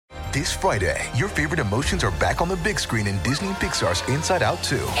This Friday, your favorite emotions are back on the big screen in Disney and Pixar's Inside Out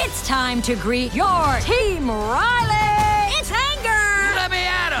 2. It's time to greet your Team Riley! It's anger! Let me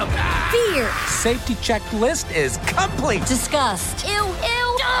at him! Fear! Safety checklist is complete! Disgust! Ew,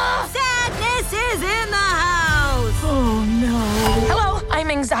 ew! Sadness is in the house! Oh, no. Hello, I'm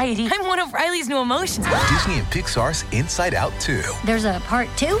anxiety. I'm one of Riley's new emotions. Disney and Pixar's Inside Out 2. There's a part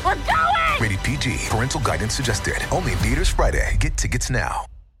 2? We're going! Rated PG. Parental guidance suggested. Only in theaters Friday. Get tickets now.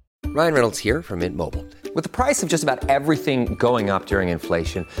 Ryan Reynolds here from Mint Mobile. With the price of just about everything going up during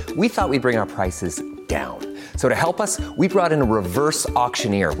inflation, we thought we'd bring our prices down. So to help us, we brought in a reverse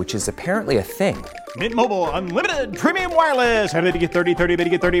auctioneer, which is apparently a thing. Mint Mobile Unlimited Premium Wireless. How to get 30, 30, bit to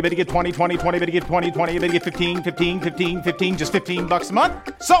get 30, bit to get 20, 20, 20, bit to get 20, 20, bit to get 15, 15, 15, 15, just $15 a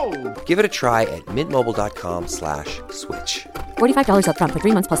month? Sold! Give it a try at mintmobile.com/switch. $45 up front for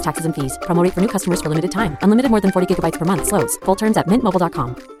 3 months plus taxes and fees. Promo rate for new customers for limited time. Unlimited more than 40 gigabytes per month. Slows full terms at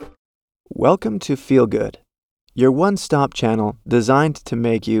mintmobile.com. Welcome to Feel Good, your one-stop channel designed to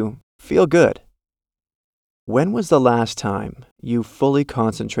make you feel good. When was the last time you fully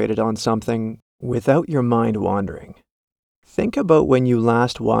concentrated on something without your mind wandering? Think about when you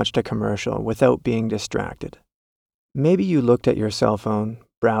last watched a commercial without being distracted. Maybe you looked at your cell phone,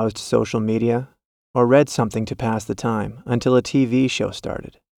 browsed social media, or read something to pass the time until a TV show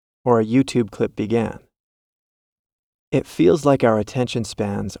started or a YouTube clip began. It feels like our attention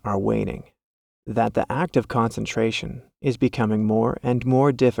spans are waning, that the act of concentration is becoming more and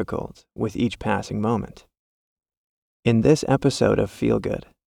more difficult with each passing moment. In this episode of Feel Good,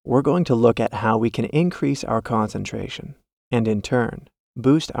 we're going to look at how we can increase our concentration and, in turn,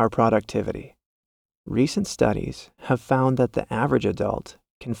 boost our productivity. Recent studies have found that the average adult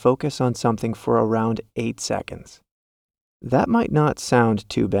can focus on something for around 8 seconds. That might not sound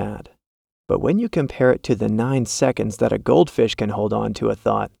too bad, but when you compare it to the 9 seconds that a goldfish can hold on to a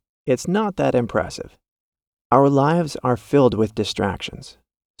thought, it's not that impressive. Our lives are filled with distractions.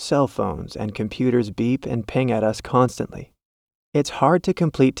 Cell phones and computers beep and ping at us constantly. It's hard to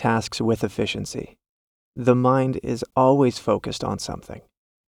complete tasks with efficiency. The mind is always focused on something.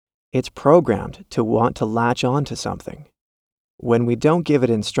 It's programmed to want to latch on to something. When we don't give it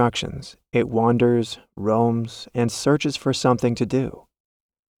instructions, it wanders, roams, and searches for something to do.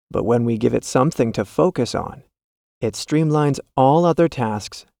 But when we give it something to focus on, it streamlines all other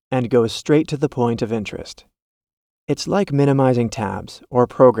tasks and goes straight to the point of interest. It's like minimizing tabs or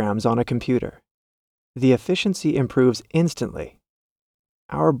programs on a computer. The efficiency improves instantly.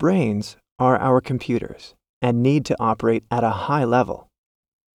 Our brains are our computers and need to operate at a high level.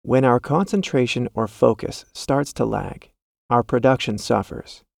 When our concentration or focus starts to lag, our production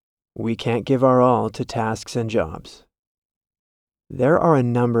suffers. We can't give our all to tasks and jobs. There are a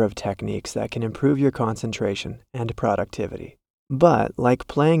number of techniques that can improve your concentration and productivity. But like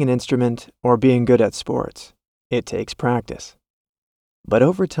playing an instrument or being good at sports, it takes practice. But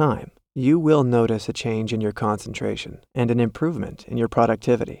over time, you will notice a change in your concentration and an improvement in your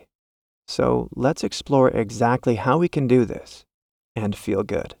productivity. So let's explore exactly how we can do this and feel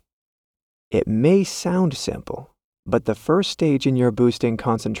good. It may sound simple, but the first stage in your boosting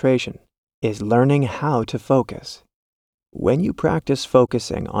concentration is learning how to focus. When you practice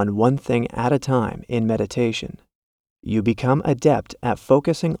focusing on one thing at a time in meditation, you become adept at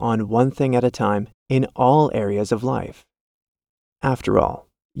focusing on one thing at a time in all areas of life. After all,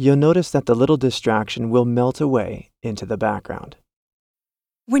 you'll notice that the little distraction will melt away into the background.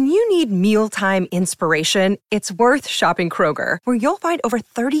 When you need mealtime inspiration, it's worth shopping Kroger, where you'll find over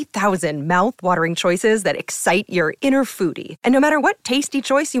 30,000 mouth-watering choices that excite your inner foodie. And no matter what tasty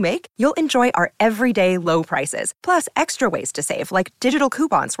choice you make, you'll enjoy our everyday low prices, plus extra ways to save, like digital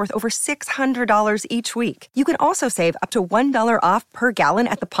coupons worth over $600 each week. You can also save up to $1 off per gallon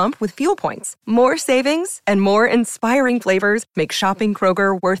at the pump with fuel points. More savings and more inspiring flavors make shopping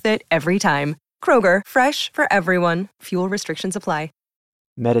Kroger worth it every time. Kroger, fresh for everyone. Fuel restrictions apply.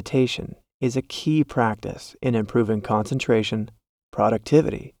 Meditation is a key practice in improving concentration,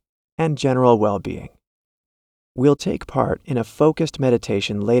 productivity, and general well-being. We'll take part in a focused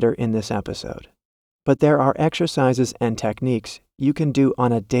meditation later in this episode, but there are exercises and techniques you can do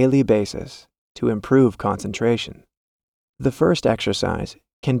on a daily basis to improve concentration. The first exercise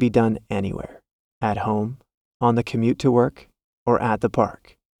can be done anywhere, at home, on the commute to work, or at the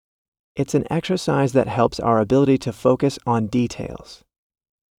park. It's an exercise that helps our ability to focus on details.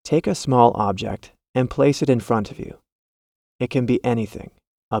 Take a small object and place it in front of you. It can be anything,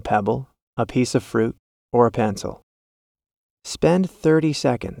 a pebble, a piece of fruit, or a pencil. Spend 30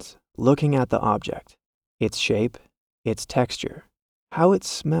 seconds looking at the object, its shape, its texture, how it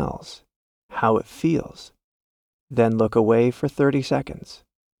smells, how it feels. Then look away for 30 seconds.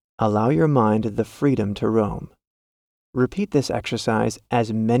 Allow your mind the freedom to roam. Repeat this exercise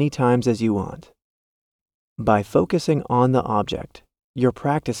as many times as you want. By focusing on the object, you're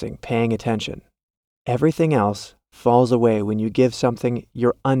practicing paying attention. Everything else falls away when you give something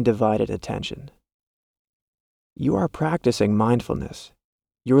your undivided attention. You are practicing mindfulness.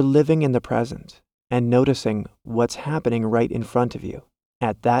 You're living in the present and noticing what's happening right in front of you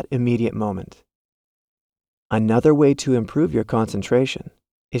at that immediate moment. Another way to improve your concentration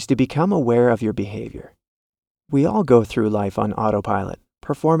is to become aware of your behavior. We all go through life on autopilot,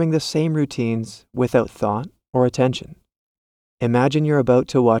 performing the same routines without thought or attention. Imagine you're about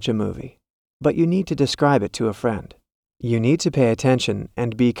to watch a movie, but you need to describe it to a friend. You need to pay attention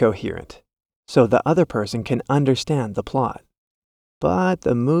and be coherent, so the other person can understand the plot. But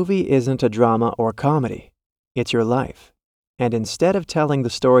the movie isn't a drama or comedy. It's your life. And instead of telling the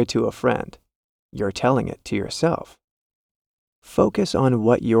story to a friend, you're telling it to yourself. Focus on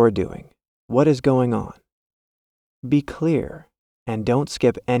what you're doing, what is going on. Be clear and don't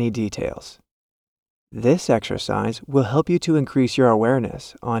skip any details. This exercise will help you to increase your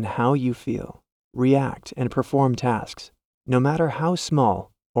awareness on how you feel, react, and perform tasks, no matter how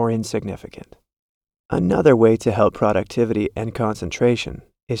small or insignificant. Another way to help productivity and concentration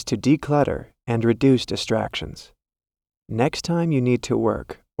is to declutter and reduce distractions. Next time you need to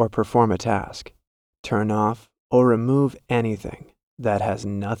work or perform a task, turn off or remove anything that has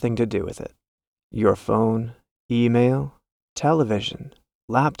nothing to do with it. Your phone, email, television,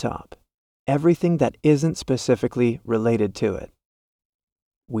 laptop, everything that isn't specifically related to it.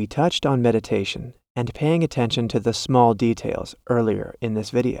 We touched on meditation and paying attention to the small details earlier in this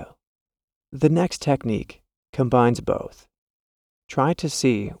video. The next technique combines both. Try to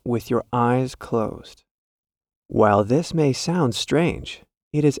see with your eyes closed. While this may sound strange,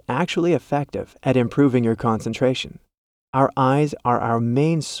 it is actually effective at improving your concentration. Our eyes are our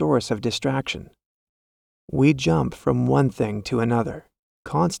main source of distraction. We jump from one thing to another,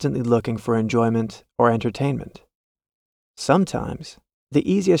 constantly looking for enjoyment or entertainment. Sometimes, the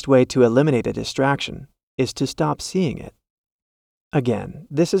easiest way to eliminate a distraction is to stop seeing it. Again,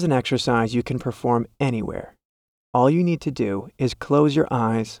 this is an exercise you can perform anywhere. All you need to do is close your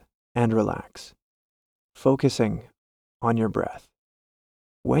eyes and relax, focusing on your breath.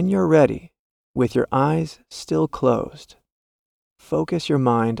 When you're ready, with your eyes still closed, focus your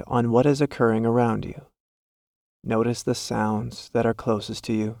mind on what is occurring around you. Notice the sounds that are closest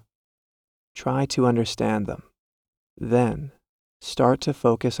to you. Try to understand them. Then, start to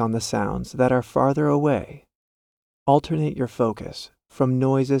focus on the sounds that are farther away. Alternate your focus from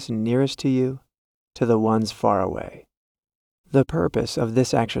noises nearest to you to the ones far away. The purpose of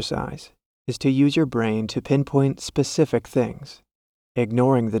this exercise is to use your brain to pinpoint specific things,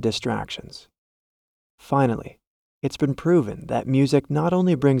 ignoring the distractions. Finally, it's been proven that music not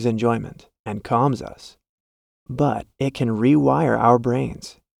only brings enjoyment and calms us, but it can rewire our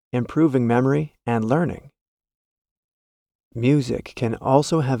brains, improving memory and learning. Music can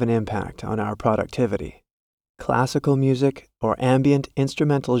also have an impact on our productivity. Classical music or ambient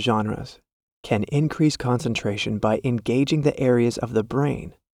instrumental genres can increase concentration by engaging the areas of the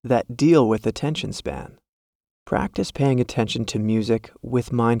brain that deal with attention span. Practice paying attention to music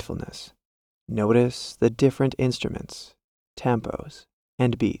with mindfulness. Notice the different instruments, tempos,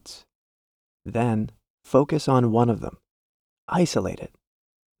 and beats. Then, focus on one of them. Isolate it.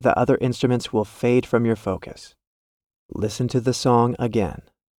 The other instruments will fade from your focus. Listen to the song again,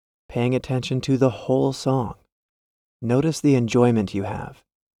 paying attention to the whole song. Notice the enjoyment you have.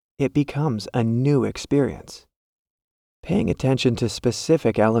 It becomes a new experience. Paying attention to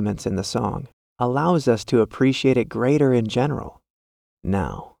specific elements in the song allows us to appreciate it greater in general.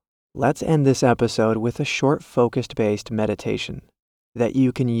 Now, let's end this episode with a short focus-based meditation that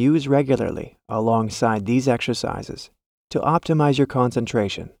you can use regularly alongside these exercises to optimize your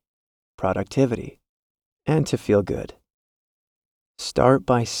concentration, productivity, and to feel good. Start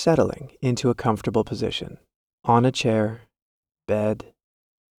by settling into a comfortable position on a chair, bed,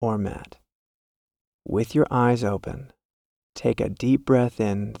 or mat. With your eyes open, take a deep breath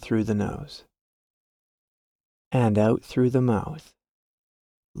in through the nose and out through the mouth.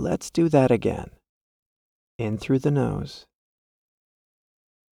 Let's do that again. In through the nose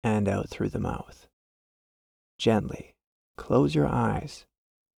and out through the mouth. Gently close your eyes.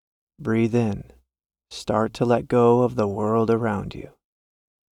 Breathe in. Start to let go of the world around you.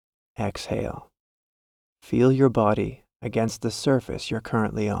 Exhale. Feel your body against the surface you're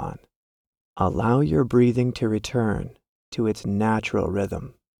currently on. Allow your breathing to return to its natural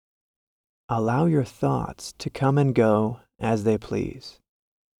rhythm. Allow your thoughts to come and go as they please.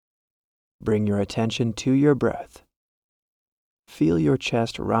 Bring your attention to your breath. Feel your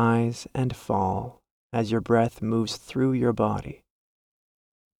chest rise and fall as your breath moves through your body.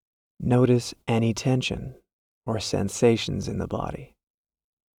 Notice any tension or sensations in the body.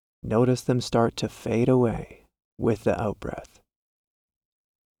 Notice them start to fade away with the out-breath.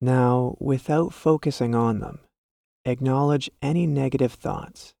 Now, without focusing on them, acknowledge any negative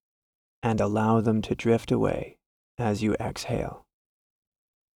thoughts and allow them to drift away as you exhale.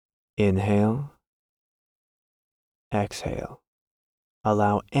 Inhale. Exhale.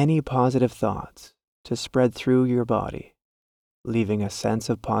 Allow any positive thoughts to spread through your body, leaving a sense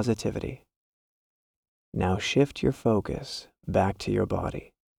of positivity. Now shift your focus back to your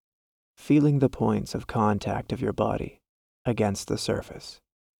body, feeling the points of contact of your body against the surface.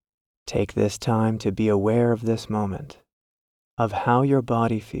 Take this time to be aware of this moment, of how your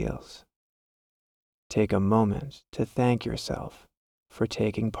body feels. Take a moment to thank yourself for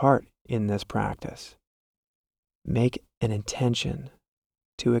taking part in this practice. Make an intention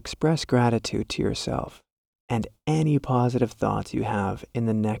to express gratitude to yourself and any positive thoughts you have in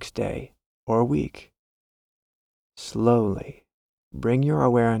the next day or week. Slowly bring your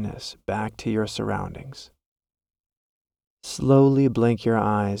awareness back to your surroundings. Slowly blink your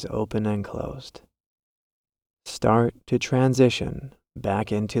eyes open and closed. Start to transition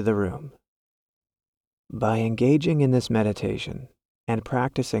back into the room. By engaging in this meditation and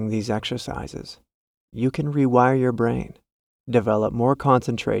practicing these exercises, you can rewire your brain, develop more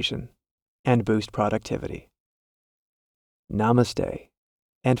concentration, and boost productivity. Namaste,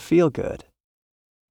 and feel good.